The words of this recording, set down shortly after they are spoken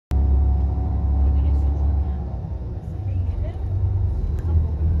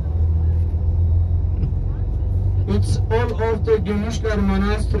it's all of the Gümüşler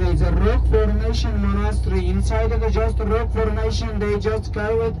monastery. It's a rock formation monastery. Inside of the just rock formation, they just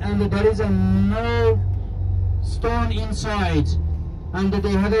carve it, and there is a no stone inside. And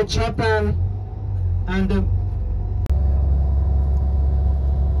they had a chapel, and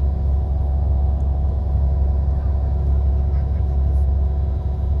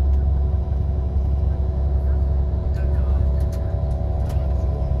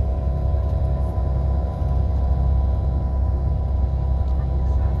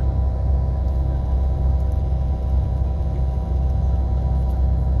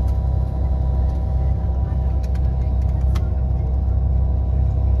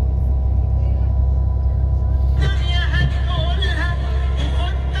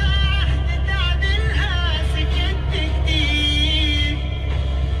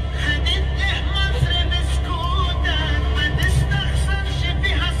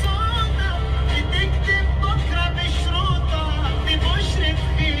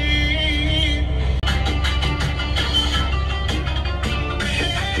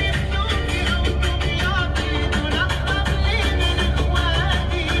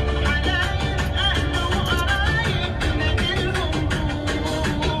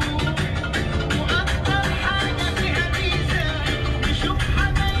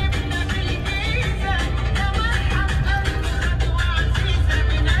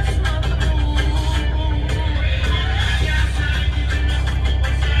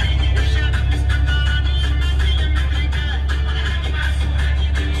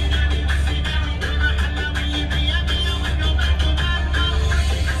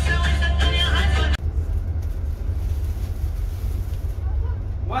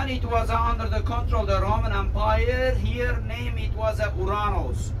it was under the control of the Roman Empire. Here name it was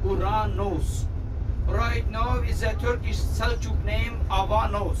Uranos. Right now is a Turkish Seljuk name,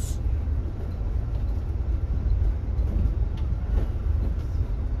 Avanos.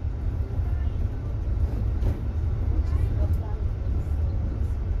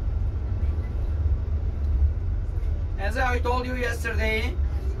 As I told you yesterday,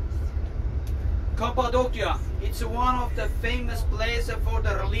 Cappadocia, it's one of the famous places for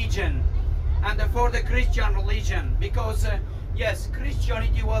the religion and for the Christian religion, because yes,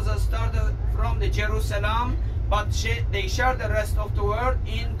 Christianity was started from the Jerusalem, but they share the rest of the world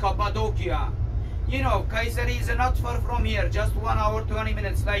in Cappadocia. You know, Kayseri is not far from here, just 1 hour 20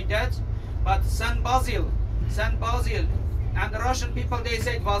 minutes like that. But Saint Basil, and the Russian people they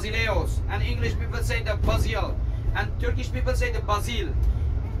say Basileos, and English people say the Basil, and Turkish people say the Basil.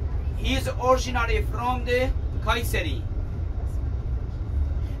 He is originally from the Kayseri.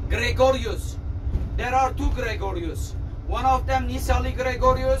 Gregorius. There are two Gregorius. One of them Nisali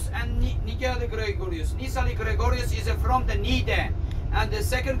Gregorius and Nikali Gregorius. Nisali Gregorius is from the Nide, and the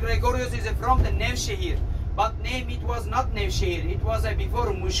second Gregorius is from the Nevşehir. But name it was not Nevşehir. It was before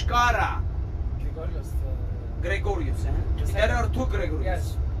Mushkara. Gregorius. There are two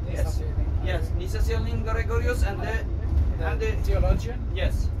Gregorius. Yes. Nisali Gregorius and the theologian.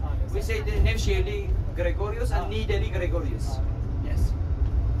 Yes. We say the Nevşehirli Gregorius and Nideli Gregorius. Yes.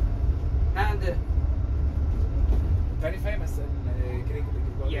 And very famous in Greek.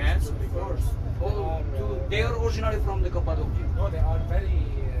 Yes, of course. They are originally from the Cappadocia. No, they are very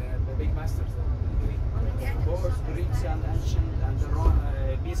big masters in Greek. Of course, Greeks and ancient and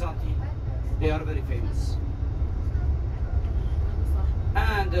the Byzantine, they are very famous.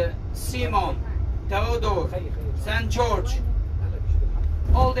 And Simon, Theodore, St. George,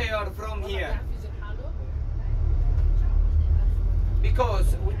 all they are from here.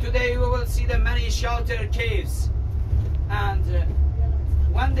 Because today we will see the many shelter caves, and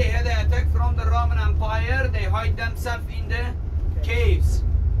when they had an attack from the Roman Empire, they hide themselves in the caves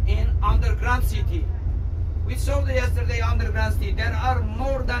in underground city. We saw yesterday underground city. There are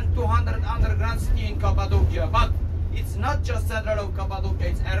more than 200 underground city in Cappadocia, but it's not just central of Cappadocia,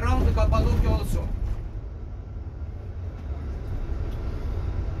 it's around the Cappadocia also.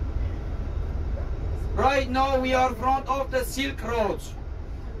 Right now we are in front of the Silk Road.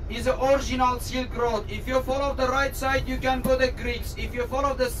 It's the original Silk Road. If you follow the right side, you can go to the Greeks. If you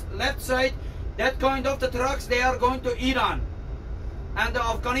follow the left side, that kind of the trucks, they are going to Iran and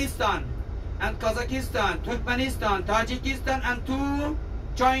Afghanistan and Kazakhstan, Turkmenistan, Tajikistan, and to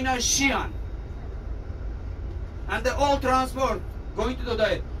China, Xi'an. And the all transport going to do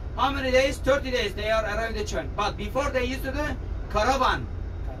that. How many days? 30 days they are arrived at China. But before they used to do caravan.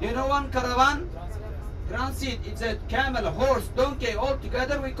 You know one caravan? Transit, it's a camel, horse, donkey, all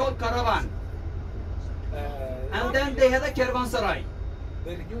together we call caravan. And then they had a caravanserai.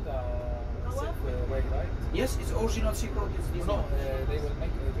 They renew the Silk Way, right? Yes, it's original Silk Road. No, they will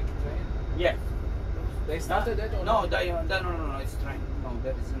make a big train. Yeah. They started it or No, no, it's train. No,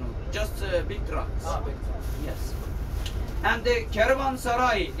 there is no. Just big trucks. Ah, big truck. Yes. And the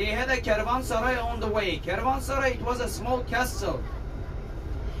Caravanserai, they had a Caravanserai on the way. Caravanserai, it was a small castle.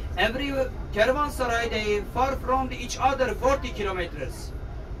 Every Caravanserai, they far from each other 40 kilometers.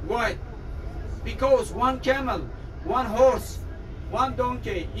 Why? Because one camel, one horse, one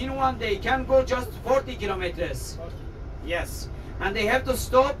donkey, in one day can go just 40 kilometers. 40. Yes. And they have to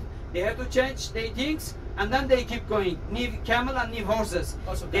stop, they have to change their things, and then they keep going. New camel and new horses.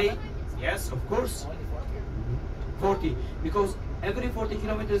 Also They, camel? yes, of course. Only 40, because every 40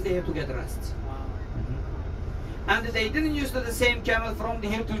 kilometers they have to get rest. 40. And they didn't use the same camel from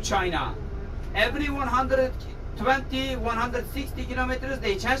here to China. Every 120, 160 kilometers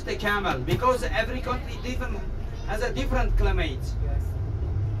they change the camel, because every country different, has a different climate. Yes.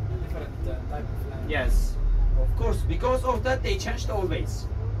 Different type of land. Yes, of course, because of that they changed always.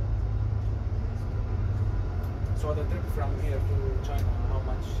 So the trip from here to China, how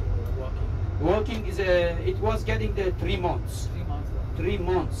much walking? Walking is it was getting the 3 months. 3 months. 3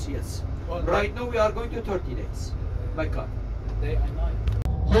 months, yes. Well, Right now we are going to 30 days by car. Day and night.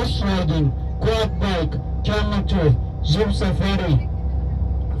 Horse riding, quad bike, camel tour, zoom safari,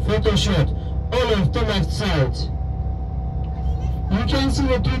 photo shoot, all of the left side. You can see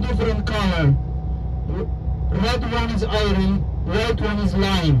the two different color. Red one is iron, white one is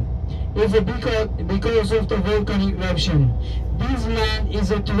lime. It's because of the volcanic eruption. This land is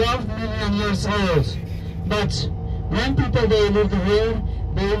 12 million years old. But when people they lived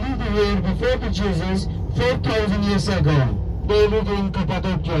here before the Jesus 4,000 years ago. They lived in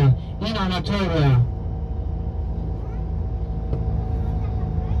Cappadocia, in Anatolia.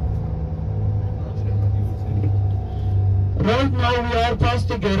 Right now we are past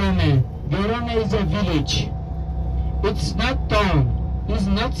the Gerone. Gerone is a village. It's not town, it's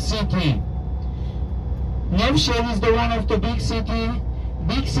not city. Nevşehir is the one of the big city.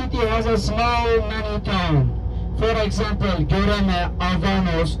 Big city has a small mini town. For example, Göreme,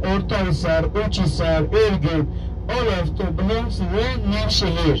 Avanos, Ortahisar, Uçhisar, Ürgüp, all of them belongs to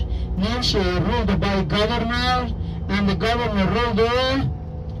Nevşehir. Nevşehir ruled by governor, and the governor ruled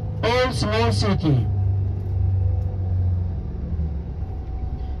all small city.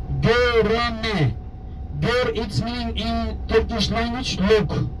 Göreme. Gör, its meaning in Turkish language,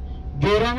 look. Göreme